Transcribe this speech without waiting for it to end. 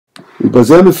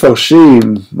ובזה מפרשים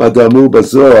מה דאמור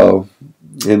בזוהר,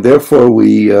 and therefore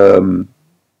we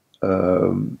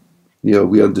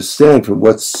understand from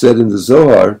what's said in the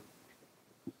Zohar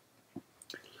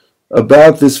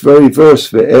about this very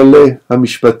verse, ve'ele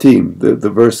hamishpatim, the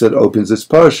verse that opens this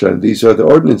parsha, and these are the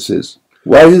ordinances.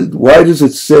 Why does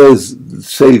it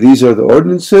say these are the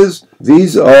ordinances?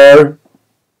 These are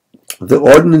the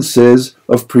ordinances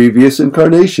of previous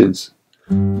incarnations.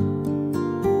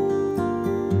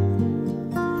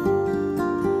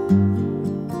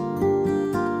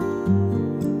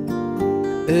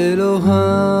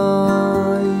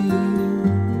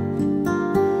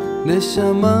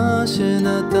 נשמה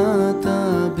שנתת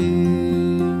בי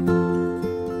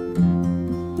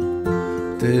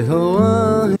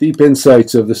טהורה. Deep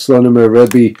insights of the Slonimer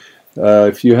Rebbe.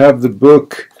 If you have the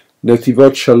book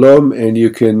Netivot Shalom and you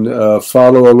can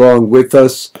follow along with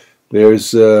us,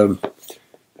 there's the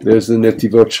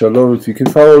Netivot Shalom. If you can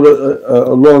follow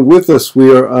along with us,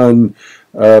 we are on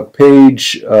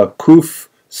page Kuf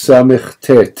Samech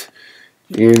Tet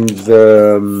in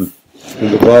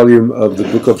the volume of the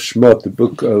book of Shemot, the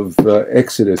book of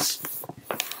Exodus.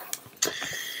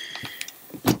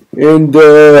 And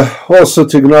also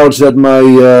to acknowledge that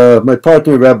my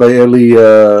partner, Rabbi Eli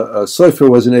Sofer,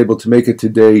 wasn't able to make it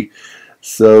today,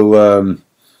 so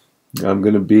I'm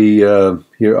going to be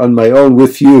here on my own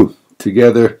with you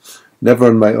together, never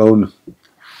on my own,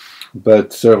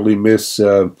 but certainly miss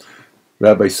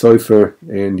Rabbi Sofer,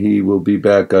 and he will be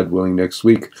back, God willing, next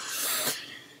week.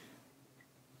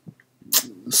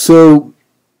 So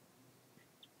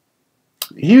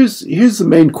here's the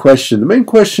main question. The main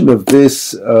question of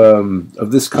this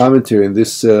commentary and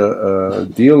this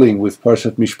dealing with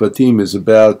Parshat Mishpatim is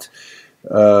about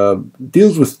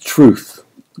deals with truth,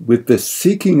 with the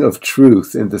seeking of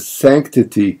truth and the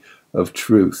sanctity of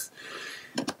truth.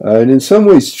 And in some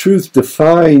ways, truth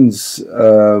defines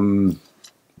the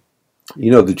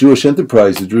Jewish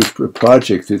enterprise, the Jewish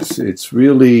project. It's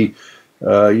really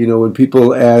when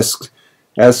people ask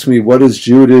me, what does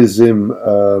Judaism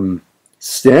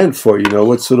stand for?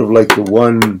 What's sort of like the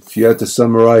one, if you had to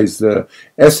summarize the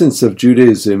essence of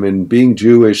Judaism and being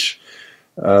Jewish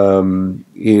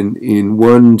in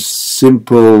one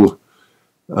simple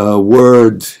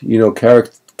word,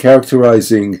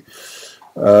 characterizing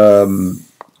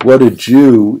what a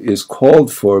Jew is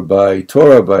called for by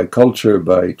Torah, by culture,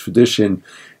 by tradition,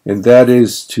 and that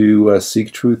is to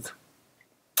seek truth.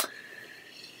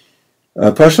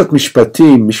 Parshat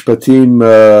Mishpatim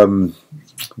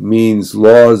means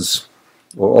laws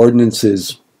or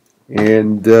ordinances,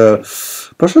 and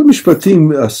Parshat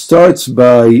Mishpatim starts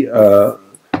by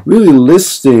really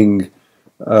listing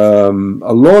a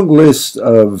long list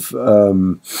of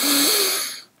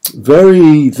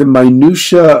the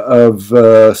minutia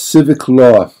of civic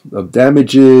law, of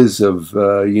damages, of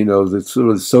the sort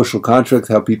of social contract,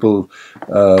 how people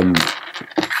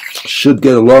should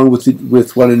get along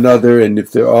with one another, and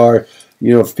if there are,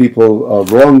 if people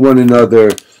wrong one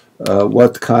another,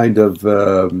 what kind of,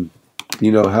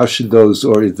 how should those,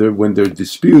 or when there are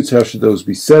disputes, how should those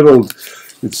be settled?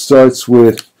 It starts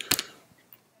with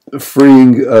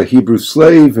freeing a Hebrew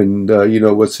slave and,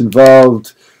 what's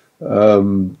involved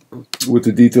with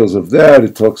the details of that.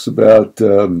 It talks about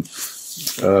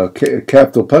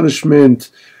capital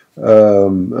punishment,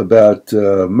 about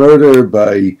murder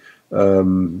by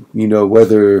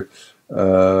whether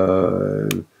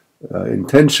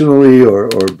intentionally or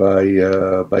by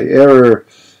error,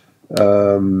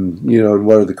 and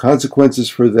what are the consequences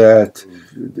for that?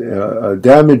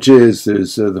 Damages.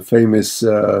 There's the famous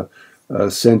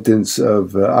sentence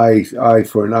of eye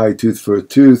for an eye, tooth for a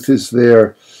tooth is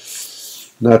there,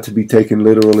 not to be taken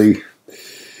literally.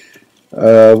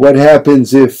 What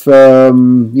happens if,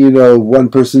 one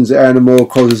person's animal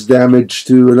causes damage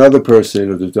to another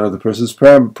person, or there's another person's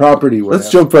property? Let's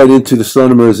jump right into the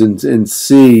Slonimers and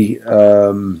see.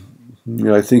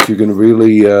 I think you're going to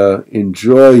really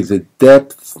enjoy the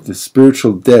depth, the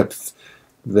spiritual depth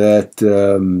that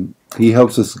he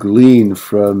helps us glean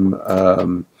from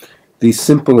the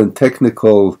simple and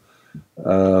technical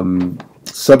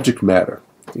subject matter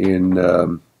in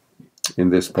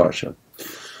this parsha.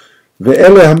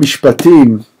 Ve'ele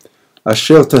hamishpatim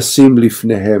asher tasim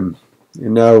lifnehem.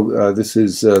 And now this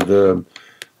is the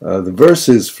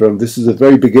verses from. This is the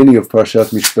very beginning of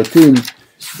Parshat Mishpatim,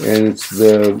 and it's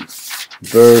the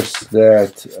verse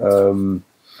that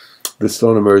the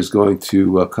Slonimer is going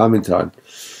to comment on.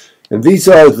 And these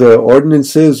are the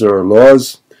ordinances or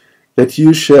laws that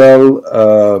you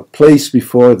shall place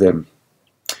before them.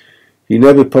 Hine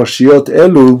beparshiot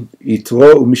elu,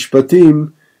 Yitro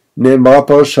u'mishpatim, נאמרה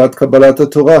פרשת קבלת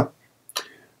התורה.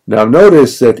 Now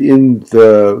notice that in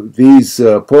these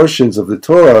portions of the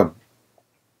Torah,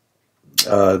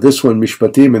 this one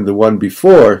Mishpatim and the one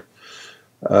before,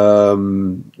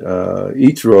 Yitro,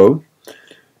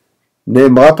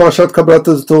 Ne'emra Parashat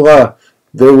Kabbalat Torah,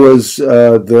 there was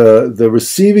the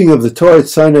receiving of the Torah at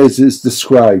Sinai is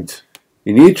described.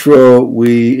 In Yitro,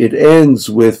 it ends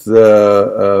with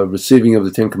the receiving of the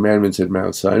Ten Commandments at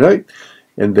Mount Sinai,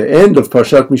 and the end of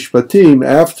Parashat Mishpatim,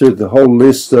 after the whole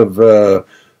list of the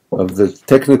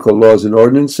technical laws and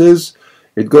ordinances,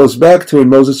 it goes back to when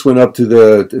Moses went up to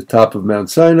the top of Mount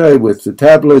Sinai with the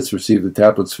tablets, received the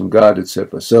tablets from God,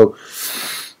 etc. So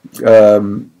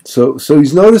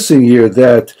he's noticing here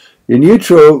that in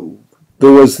Yitro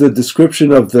there was the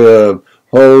description of the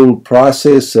whole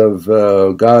process of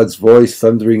God's voice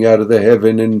thundering out of the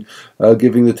heaven and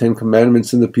giving the Ten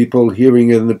Commandments, and the people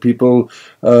hearing it, and the people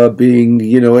being,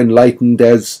 enlightened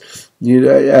as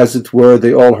it were.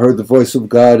 They all heard the voice of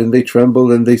God, and they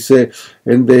trembled, and they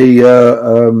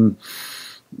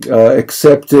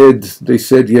accepted. They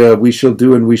said, "Yeah, we shall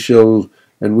do, and we shall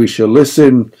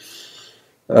listen."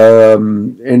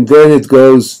 And then it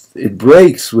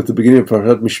breaks with the beginning of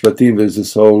Parashat Mishpatim. There's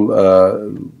this whole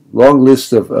long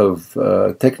list of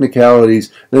technicalities.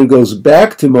 Then it goes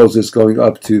back to Moses going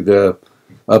up to the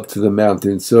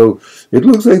mountain. So it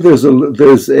looks like there's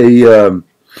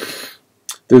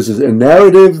a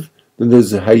narrative, then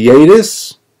there's a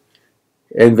hiatus,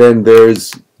 and then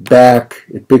there's back.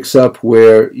 It picks up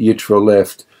where Yitro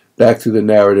left, back to the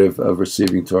narrative of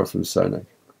receiving Torah from Sinai.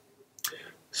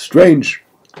 Strange.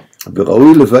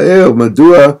 וראוי לבאר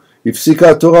מדוע הפסיקה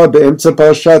התורה באמצע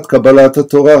פרשת קבלת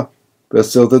התורה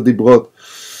בעשרת הדיברות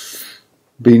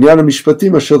בעניין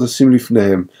המשפטים אשר תשים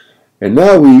לפניהם. And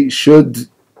now we should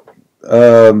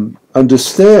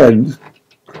understand,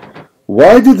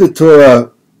 why did the Torah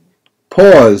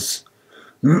pause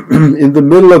in the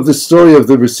middle of the story of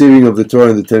the receiving of the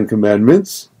Torah and the Ten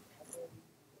Commandments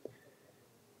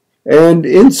and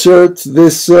insert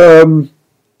this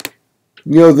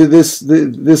this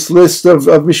list of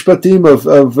mishpatim,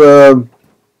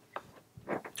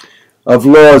 of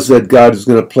laws that God is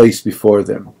going to place before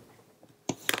them.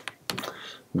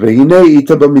 V'hinei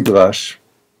ita b'midrash,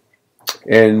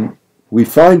 and we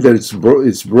find that it's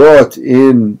brought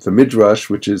in the Midrash,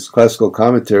 which is classical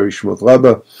commentary, Shmot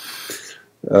Rabbah,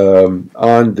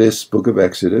 on this book of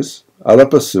Exodus, ala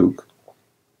pasuk,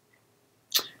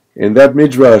 and that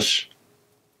Midrash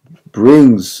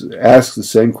asks the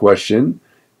same question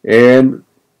and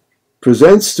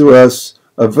presents to us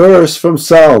a verse from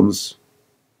Psalms,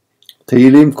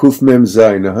 Tehillim Kuf Mem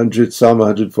Zayin, Psalm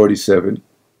 147,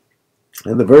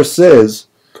 and the verse says,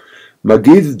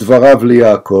 Magid dvarav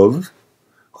liYaakov,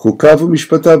 chukav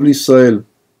u'mishpatav liYisrael.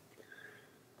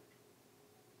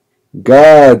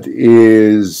 God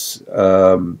is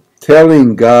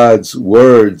telling God's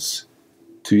words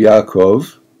to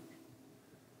Yaakov,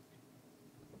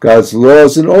 God's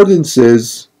laws and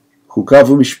ordinances, chukav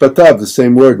u'mishpatav, the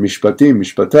same word, mishpatim,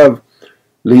 mishpatav,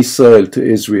 liYisrael, to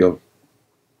Israel.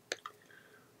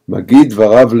 Magid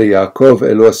dvarav liYaakov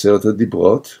elu aseret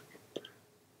hadibrot.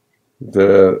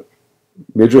 The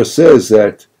Midrash says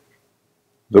that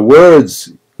the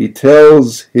words he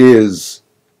tells his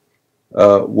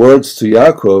words to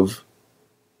Yaakov,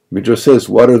 Midrash says,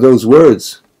 what are those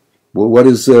words? Well, what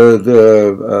is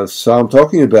the psalm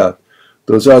talking about?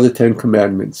 Those are the Ten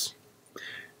Commandments.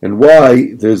 And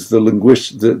why? There's the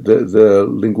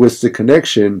linguistic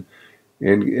connection,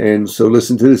 and so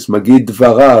listen to this. Magid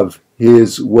dvarav,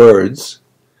 his words.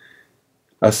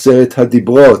 Aseret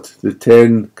hadibrot, the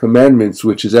Ten Commandments,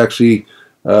 which is actually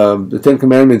the Ten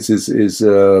Commandments is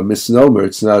a misnomer.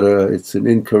 It's an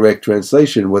incorrect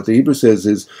translation. What the Hebrew says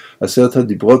is Aseret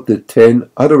hadibrot, the 10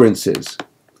 utterances,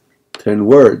 10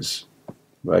 words,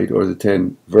 right, or the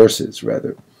 10 verses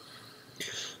rather.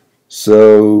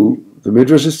 So the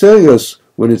Midrash is telling us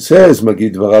when it says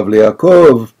Magid dvarav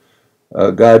liYaakov,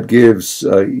 God gives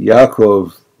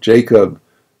Yaakov, Jacob,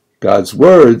 God's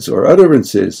words or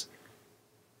utterances.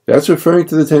 That's referring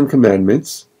to the Ten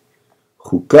Commandments.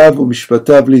 Chukav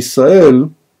u'mishpatav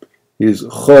liYisrael, is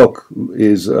chok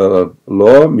is a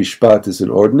law, mishpat is an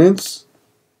ordinance,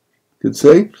 you could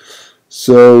say.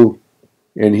 So,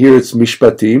 and here it's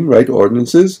mishpatim, right,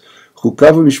 ordinances.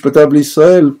 Chukav u'mishpatav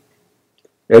liYisrael,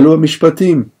 elu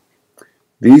mishpatim.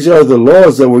 These are the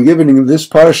laws that were given in this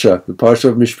parsha, the parsha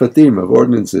of mishpatim, of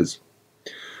ordinances.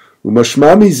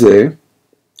 Umashma mizeh,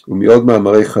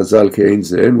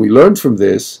 and we learned from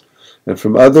this and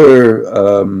from other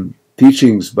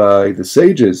teachings by the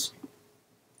sages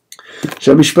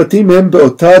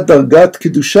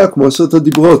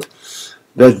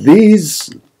that these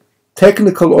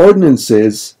technical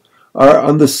ordinances are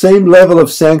on the same level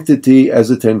of sanctity as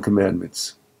the Ten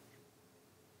Commandments.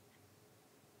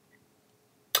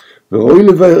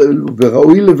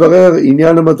 וראוי לברר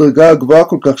עניין המדרגה הגבוהה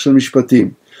כל כך של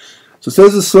משפטים. So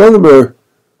says the Slonimer,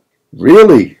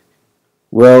 really?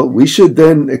 Well, we should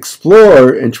then explore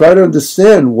and try to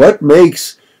understand what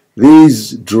makes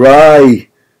these dry,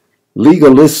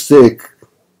 legalistic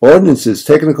ordinances,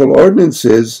 technical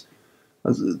ordinances,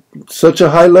 such a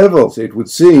high level. It would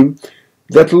seem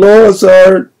that laws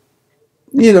are,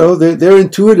 they're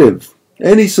intuitive.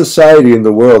 Any society in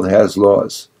the world has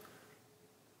laws.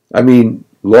 I mean,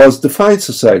 laws define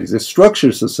societies, they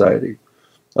structure society.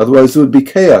 Otherwise, it would be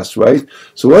chaos, right?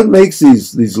 So what makes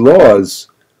these laws,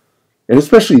 and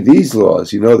especially these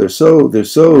laws, they're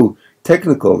so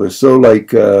technical, they're so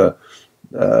like, you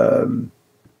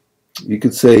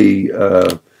could say,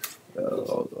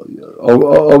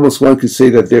 almost one could say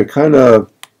that they're kind of,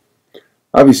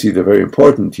 obviously they're very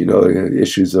important,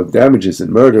 issues of damages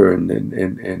and murder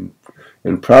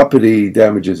and property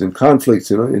damages and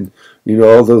conflicts, and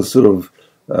all those sort of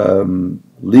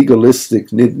legalistic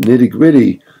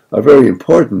nitty-gritty are very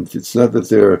important. It's not that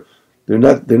they're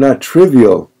not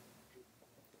trivial,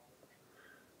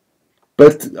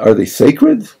 but are they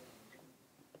sacred?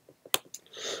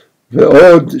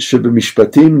 ועוד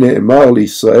שבמשפטים נאמר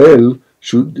לישראל.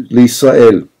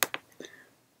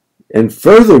 And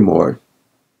furthermore,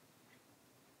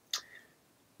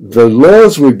 the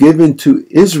laws were given to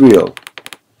Israel.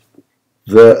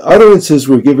 The utterances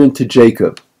were given to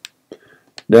Jacob.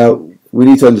 Now, we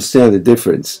need to understand the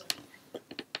difference.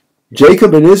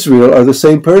 Jacob and Israel are the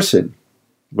same person,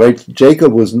 right?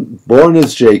 Jacob was born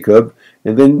as Jacob,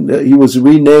 and then he was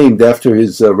renamed after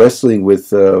his wrestling with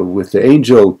the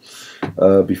angel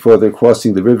before they're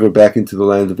crossing the river back into the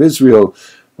land of Israel.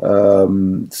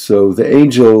 So the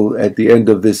angel, at the end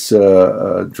of this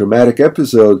dramatic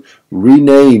episode,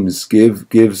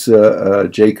 gives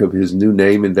Jacob his new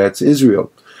name, and that's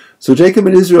Israel. So Jacob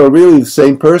and Israel are really the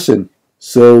same person.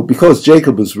 So because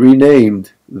Jacob was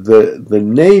renamed, the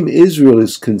name Israel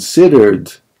is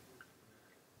considered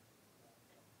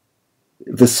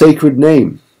the sacred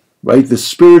name, right? The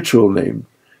spiritual name.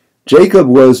 Yaakov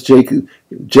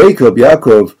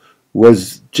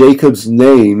was Jacob's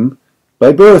name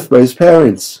by birth, by his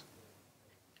parents.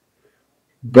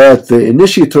 But the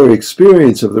initiatory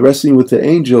experience of the wrestling with the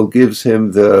angel gives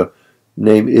him the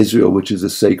name Israel, which is a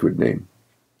sacred name.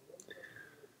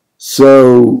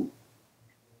 So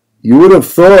you would have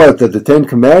thought that the Ten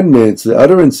Commandments, the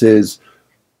utterances,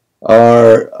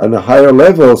 are on a higher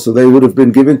level, so they would have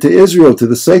been given to Israel, to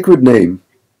the sacred name.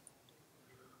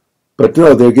 But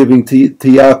no, they're giving to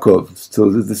Yaakov. So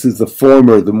this is the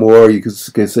former, the more, you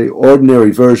can say,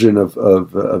 ordinary version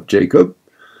of Jacob.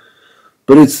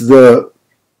 But it's the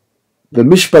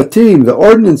Mishpatim, the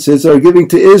ordinances, are giving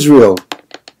to Israel,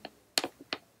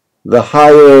 the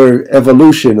higher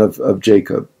evolution of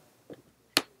Jacob.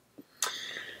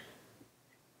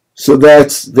 So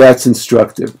that's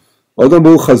instructive.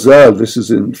 Odamul Chazal, this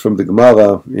is from the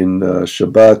Gemara in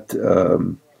Shabbat,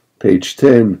 page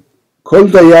 10. כל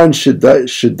דיין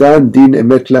שדן דין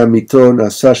אמת לאמיתו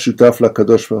נעשה שותף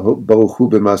לקדוש ברוך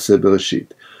הוא במעשה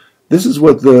בראשית. This is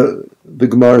what the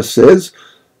Gemara says.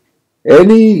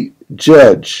 Any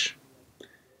judge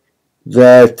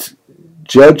that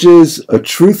judges a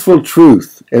truthful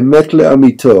truth, emet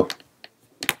le'amito.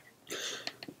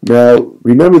 Now,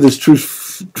 remember this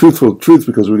truthful truth,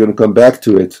 because we're going to come back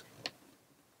to it.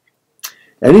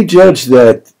 Any judge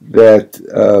that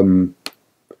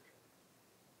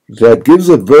gives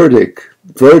a verdict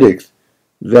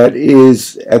that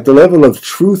is at the level of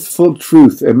truthful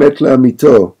truth, emet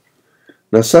le'amito,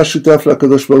 nasa shutaf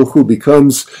lakadosh baruch hu,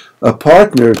 becomes a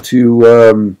partner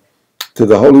to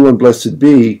the Holy One, blessed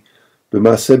be,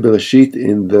 b'maaseh bereshit,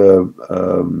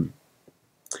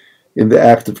 in the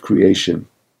act of creation.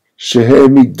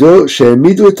 שהעמידו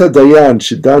את הדיין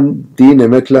שדן דין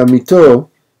אמת לאמיתו.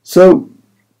 So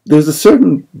there's a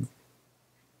certain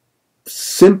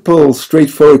simple,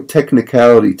 straightforward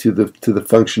technicality to the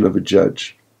function of a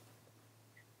judge.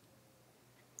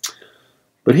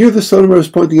 But here the Slonimer is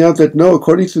pointing out that no,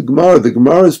 according to the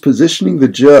Gemara is positioning the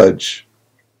judge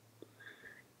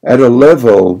at a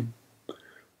level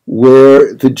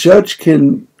where the judge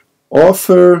can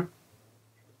offer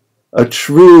a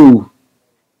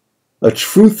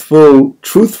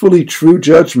truthfully true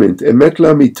judgment, emet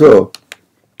lamito,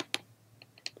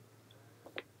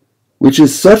 which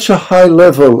is such a high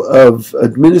level of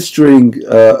administering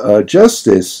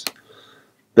justice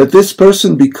that this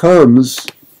person becomes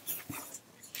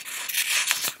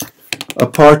a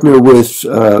partner with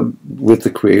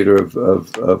the Creator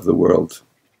of the world.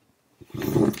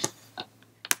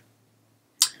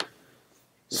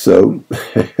 So,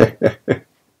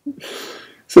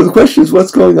 so the question is,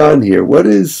 what's going on here? What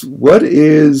is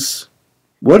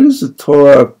the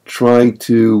Torah trying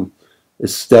to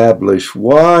establish?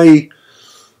 Why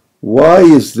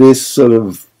is this sort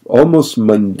of almost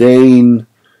mundane,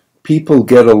 people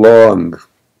get along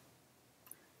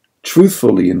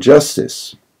truthfully in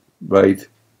justice, right,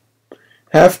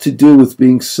 have to do with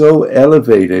being so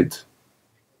elevated,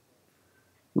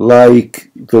 like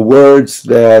the words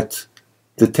that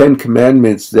the Ten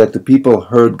Commandments, that the people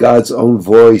heard God's own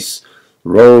voice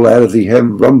rumble out of the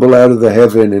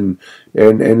heaven, and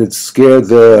it scared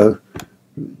the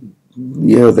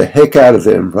heck out of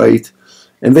them, right?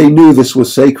 And they knew this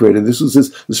was sacred, and this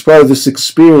was part of this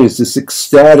experience, this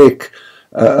ecstatic,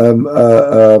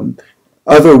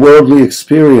 otherworldly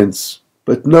experience.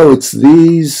 But no, it's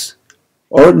these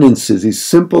ordinances, these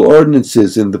simple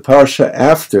ordinances in the parsha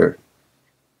after,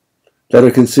 that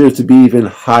are considered to be even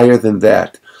higher than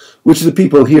that, which the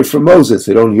people hear from Moses.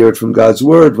 They don't hear it from God's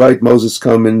word, right? Moses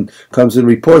comes and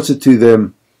reports it to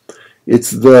them. It's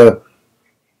the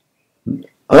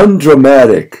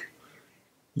undramatic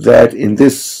that in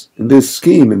this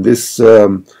scheme, in these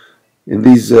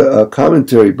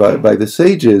commentary by the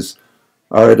sages,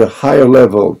 are at a higher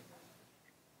level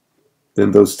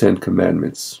than those 10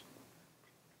 commandments.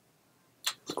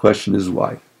 The question is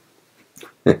why.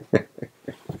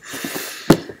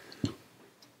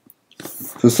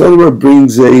 So Slonimer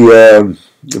brings a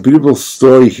beautiful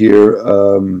story here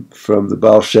from the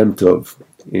Baal Shem Tov,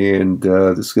 and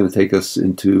this is going to take us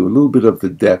into a little bit of the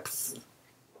depth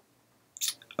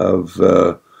of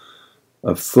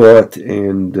thought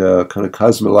and kind of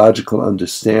cosmological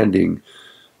understanding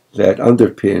that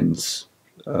underpins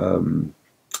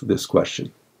this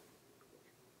question.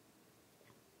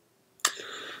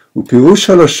 Upirush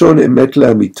halashon emet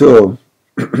le'amito,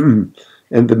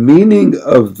 and the meaning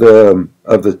of the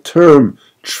term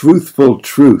truthful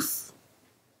truth.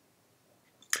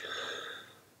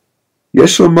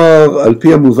 יש לומר, על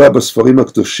פי המובא בספרים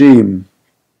הקדושים,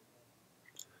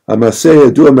 המעשה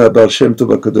ידוע מהבעל שם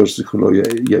טוב הקדוש זיכרונו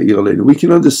יאיר עלינו. We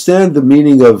can understand the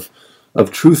meaning of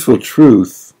truthful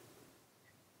truth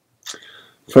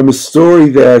from a story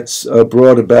that's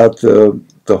brought about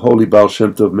the holy Baal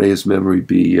Shem Tov, may his memory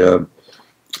be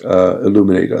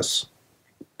illuminate us.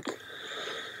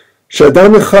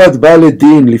 שאדם אחד בא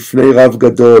לדין לפני רב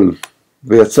גדול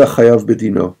ויצא חייב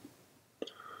בדינו.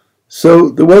 So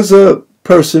there was a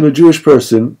person, a Jewish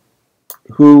person,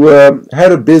 who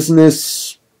had a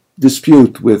business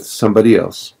dispute with somebody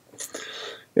else.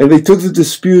 And they took the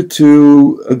dispute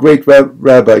to a great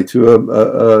rabbi,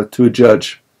 to a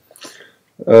judge.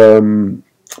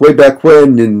 Way back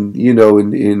when,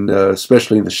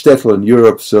 especially in the shtetl in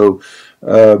Europe, so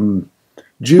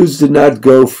Jews did not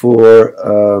go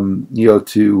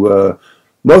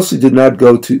mostly did not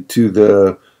go to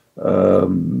the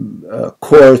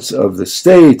courts of the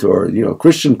state or,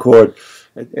 Christian court.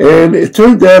 And it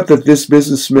turned out that this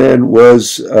businessman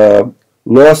was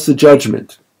lost the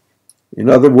judgment. In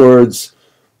other words,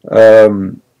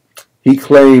 he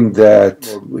claimed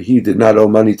that he did not owe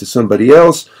money to somebody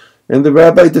else, and the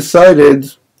rabbi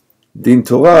decided, din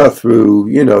Torah, through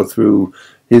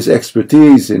his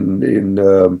expertise in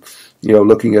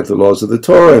looking at the laws of the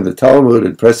Torah and the Talmud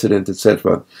and precedent,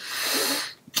 etc.,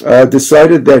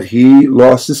 decided that he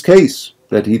lost his case,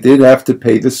 that he did have to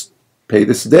pay this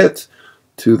debt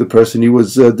to the person he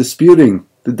was disputing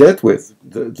the debt with.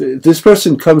 This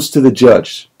person comes to the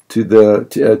judge, to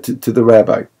the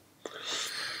rabbi,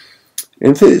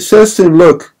 and says to him,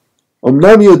 "Look,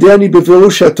 אמנם יודע אני בבירור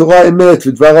שהתורה אמת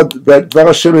ודבר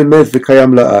השם אמת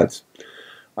וקיים לעד."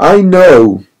 I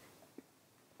know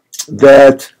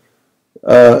that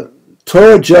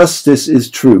Torah justice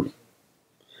is true,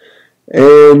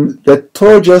 and that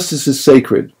Torah justice is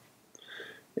sacred,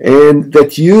 and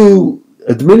that you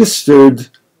administered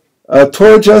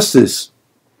Torah justice,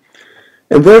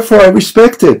 and therefore I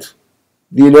respect it.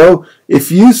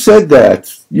 If you said that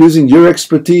using your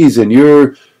expertise and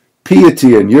your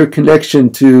piety and your connection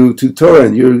to Torah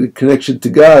and your connection to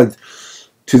God,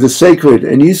 to the sacred,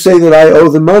 and you say that I owe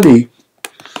the money,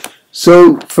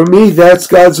 so for me that's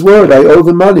God's word, I owe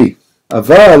the money.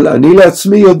 אבל אני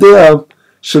לעצמי יודע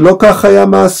שלא כך היה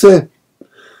מעשה.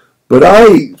 But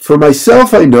for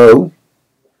myself, I know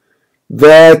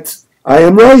that I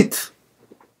am right.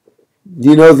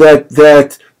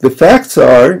 That the facts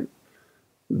are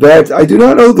that I do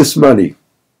not owe this money.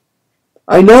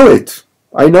 I know it.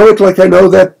 I know it like I know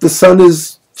that the sun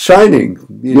is shining.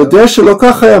 יודע שלא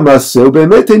כך היה מעשה,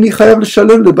 ובאמת איני חייב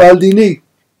לשלם לבעל דיני.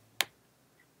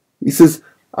 He says,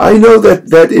 I know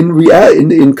that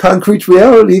in concrete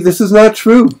reality, this is not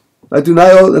true. I do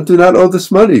not owe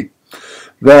this money.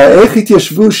 ואיך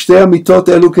התיישבו שתי אמיתות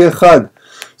אלו כאחד?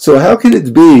 So how can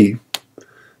it be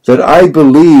that I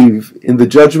believe in the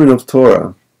judgment of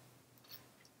Torah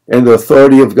and the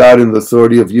authority of God and the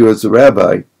authority of you as a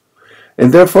rabbi,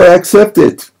 and therefore I accept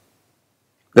it?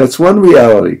 That's one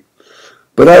reality.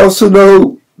 But I also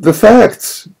know the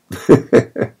facts.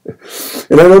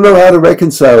 And I don't know how to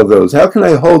reconcile those. How can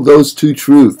I hold those two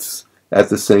truths at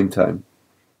the same time?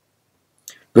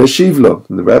 Veshivlo,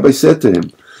 and the rabbi said to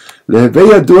him,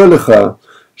 להווי ידוע לך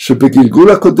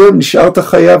שבגלגול הקודם נשארת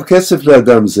חייב כסף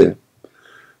לאדם זה.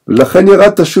 ולכן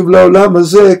ירדת שוב לעולם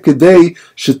הזה כדי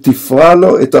שתפרע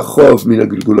לו את החוב מן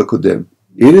הגלגול הקודם.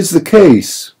 It is the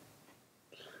case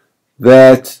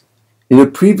that in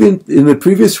the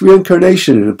previous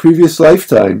reincarnation, in a previous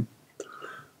lifetime,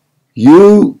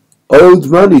 you owed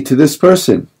money to this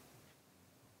person.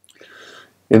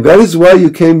 And that is why you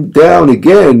came down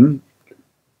again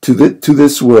to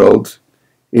this world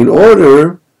in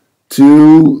order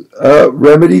to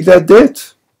remedy that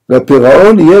debt.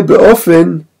 והפירעון יהיה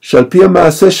באופן שעל פי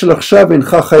המעשה של עכשיו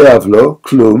אינך חייב לו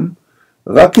כלום,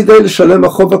 רק כדי לשלם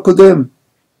החוב הקודם.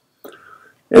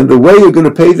 And the way you're going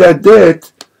to pay that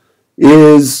debt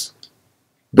is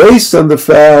based on the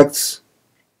facts.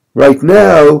 Right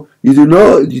now, you do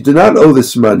not owe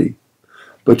this money,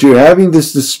 but you're having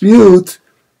this dispute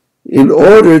in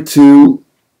order to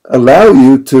allow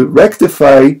you to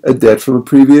rectify a debt from a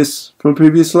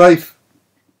previous life.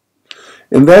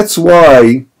 And that's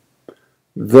why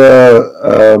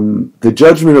the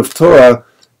judgment of Torah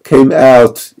came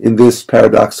out in this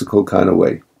paradoxical kind of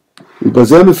way.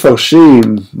 ובזה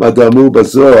מפרשים מה דאמור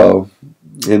בזוהר,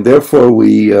 and therefore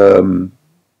we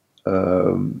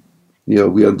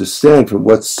understand from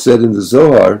what's said in the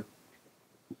Zohar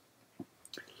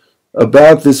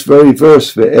about this very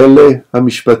verse, ve'ele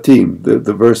hamishpatim,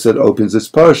 the verse that opens this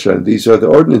parsha, and these are the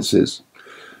ordinances.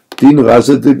 Din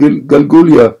raza de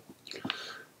galgulia.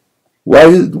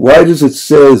 Why does it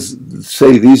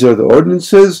say these are the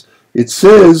ordinances? It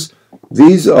says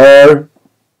these are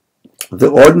the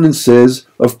ordinances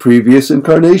of previous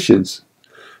incarnations.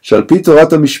 שעל פי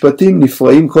תורת המשפטים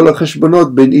נפרעים כל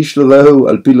החשבונות בין איש לרעהו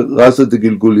על פי רזה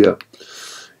דגלגוליה.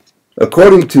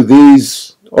 According to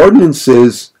these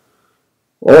ordinances,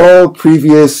 all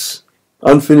previous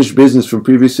unfinished business from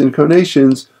previous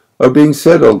incarnations are being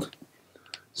settled.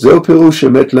 זהו פירוש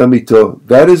אמת לאמיתו.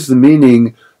 That is the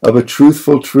meaning of a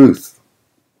truthful truth.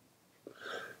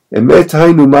 אמת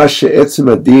היינו מה שעצם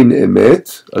הדין אמת,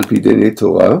 על פי דיני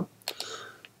תורה.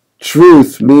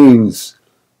 Truth means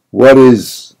what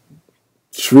is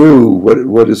true,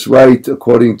 what is right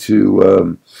according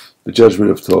to the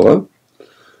judgment of Torah.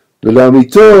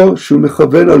 ולאמיתו שהוא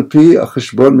מכוון על פי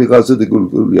החשבון מרזה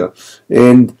דגולגוליה.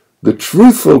 And the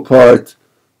truthful part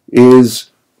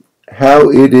is how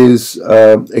it is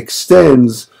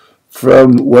extends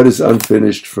from what is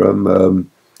unfinished, from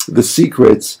the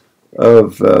secrets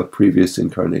of previous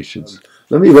incarnations.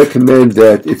 Let me recommend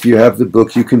that if you have the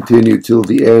book, you continue till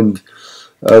the end.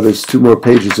 There's 2 more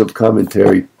pages of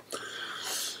commentary.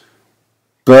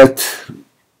 But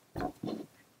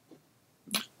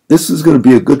this is going to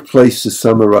be a good place to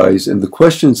summarize, and the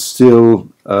question still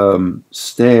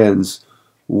stands.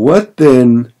 What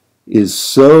then is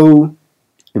so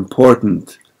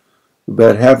important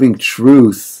about having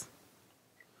truth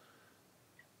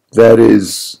that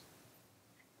is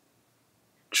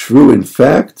true in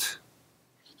fact,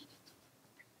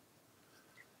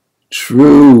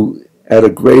 true at a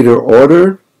greater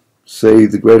order, say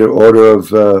the greater order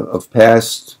of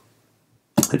past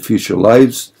and future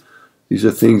lives? These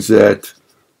are things that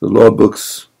the law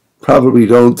books probably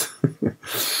don't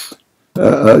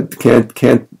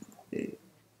can't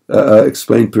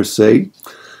explain per se.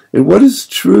 And what is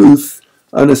truth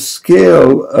on a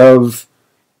scale of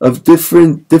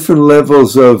different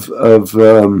levels of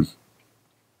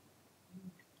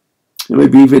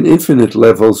maybe even infinite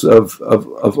levels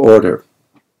of order?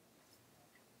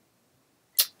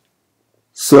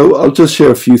 So I'll just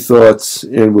share a few thoughts,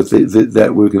 and with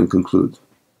that we're going to conclude.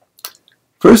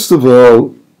 First of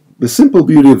all, the simple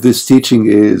beauty of this teaching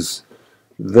is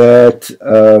that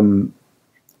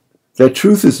that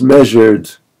truth is measured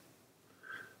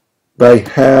by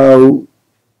how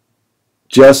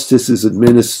justice is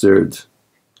administered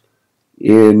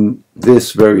in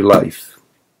this very life,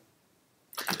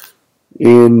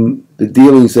 in the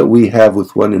dealings that we have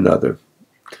with one another.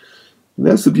 And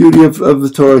that's the beauty of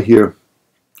the Torah here.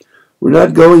 We're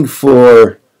not going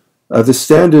for The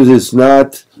standard is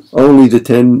not only the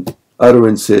 10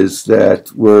 utterances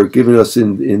that were given us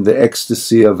in the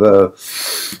ecstasy of a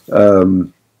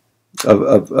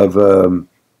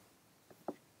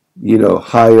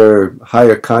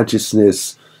higher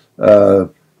consciousness,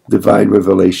 divine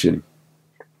revelation.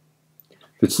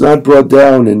 If it's not brought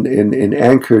down and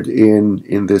anchored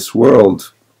in this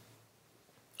world,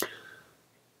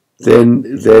 then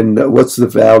what's the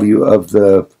value of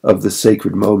the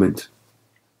sacred moment?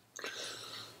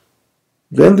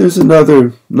 Then there's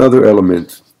another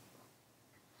element,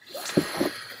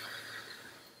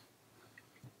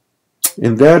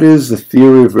 and that is the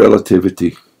theory of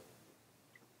relativity.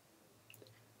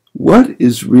 What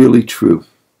is really true?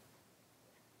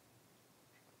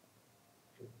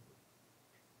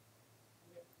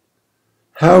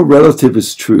 How relative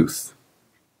is truth?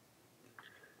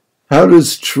 How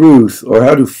does truth, or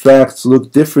how do facts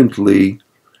look differently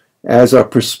as our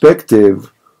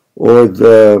perspective or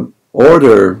the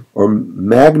order or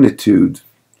magnitude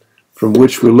from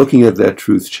which we're looking at that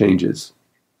truth changes?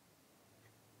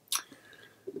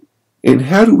 And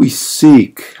how do we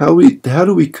seek, how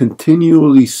do we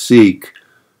continually seek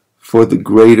for the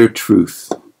greater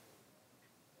truth?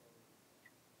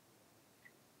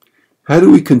 How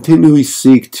do we continually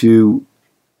seek to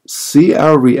see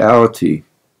our reality,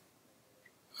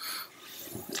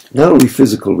 not only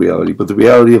physical reality, but the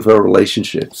reality of our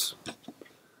relationships,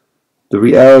 the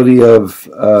reality of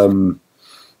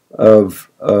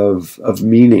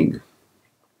meaning,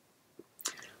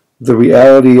 the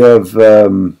reality of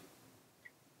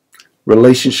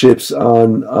relationships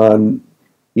on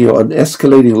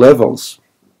escalating levels,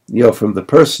 from the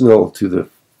personal to the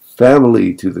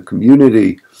family to the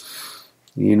community,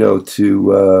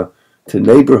 to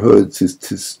neighborhoods,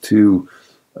 to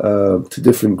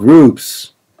different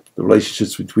groups, the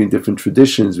relationships between different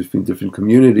traditions, between different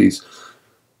communities,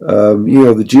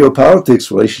 the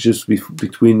geopolitics, relationships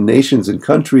between nations and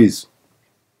countries.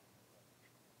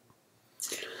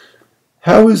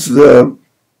 How is the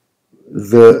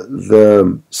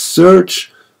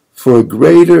search for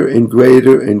greater and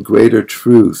greater and greater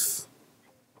truth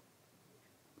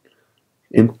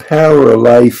empower a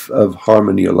life of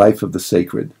harmony, a life of the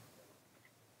sacred?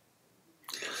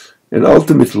 And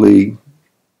ultimately,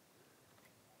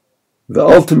 the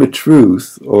ultimate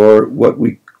truth, or what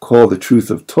we call the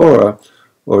truth of Torah,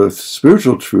 or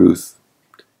spiritual truth,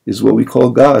 is what we call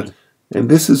God. And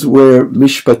this is where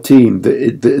Mishpatim,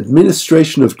 the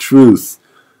administration of truth,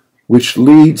 which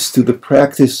leads to the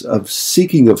practice of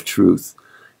seeking of truth,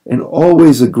 and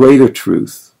always a greater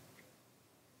truth,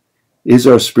 is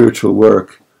our spiritual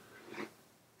work.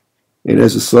 And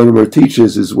as the Slonimer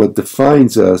teaches, is what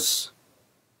defines us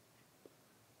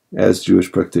as Jewish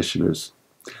practitioners.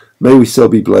 May we so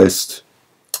be blessed.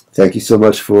 Thank you so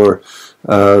much for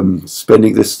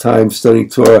spending this time studying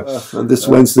Torah on this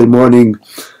Wednesday morning.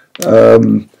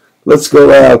 Let's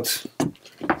go out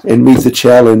and meet the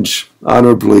challenge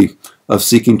honorably of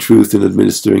seeking truth and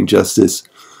administering justice.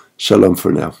 Shalom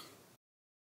for now.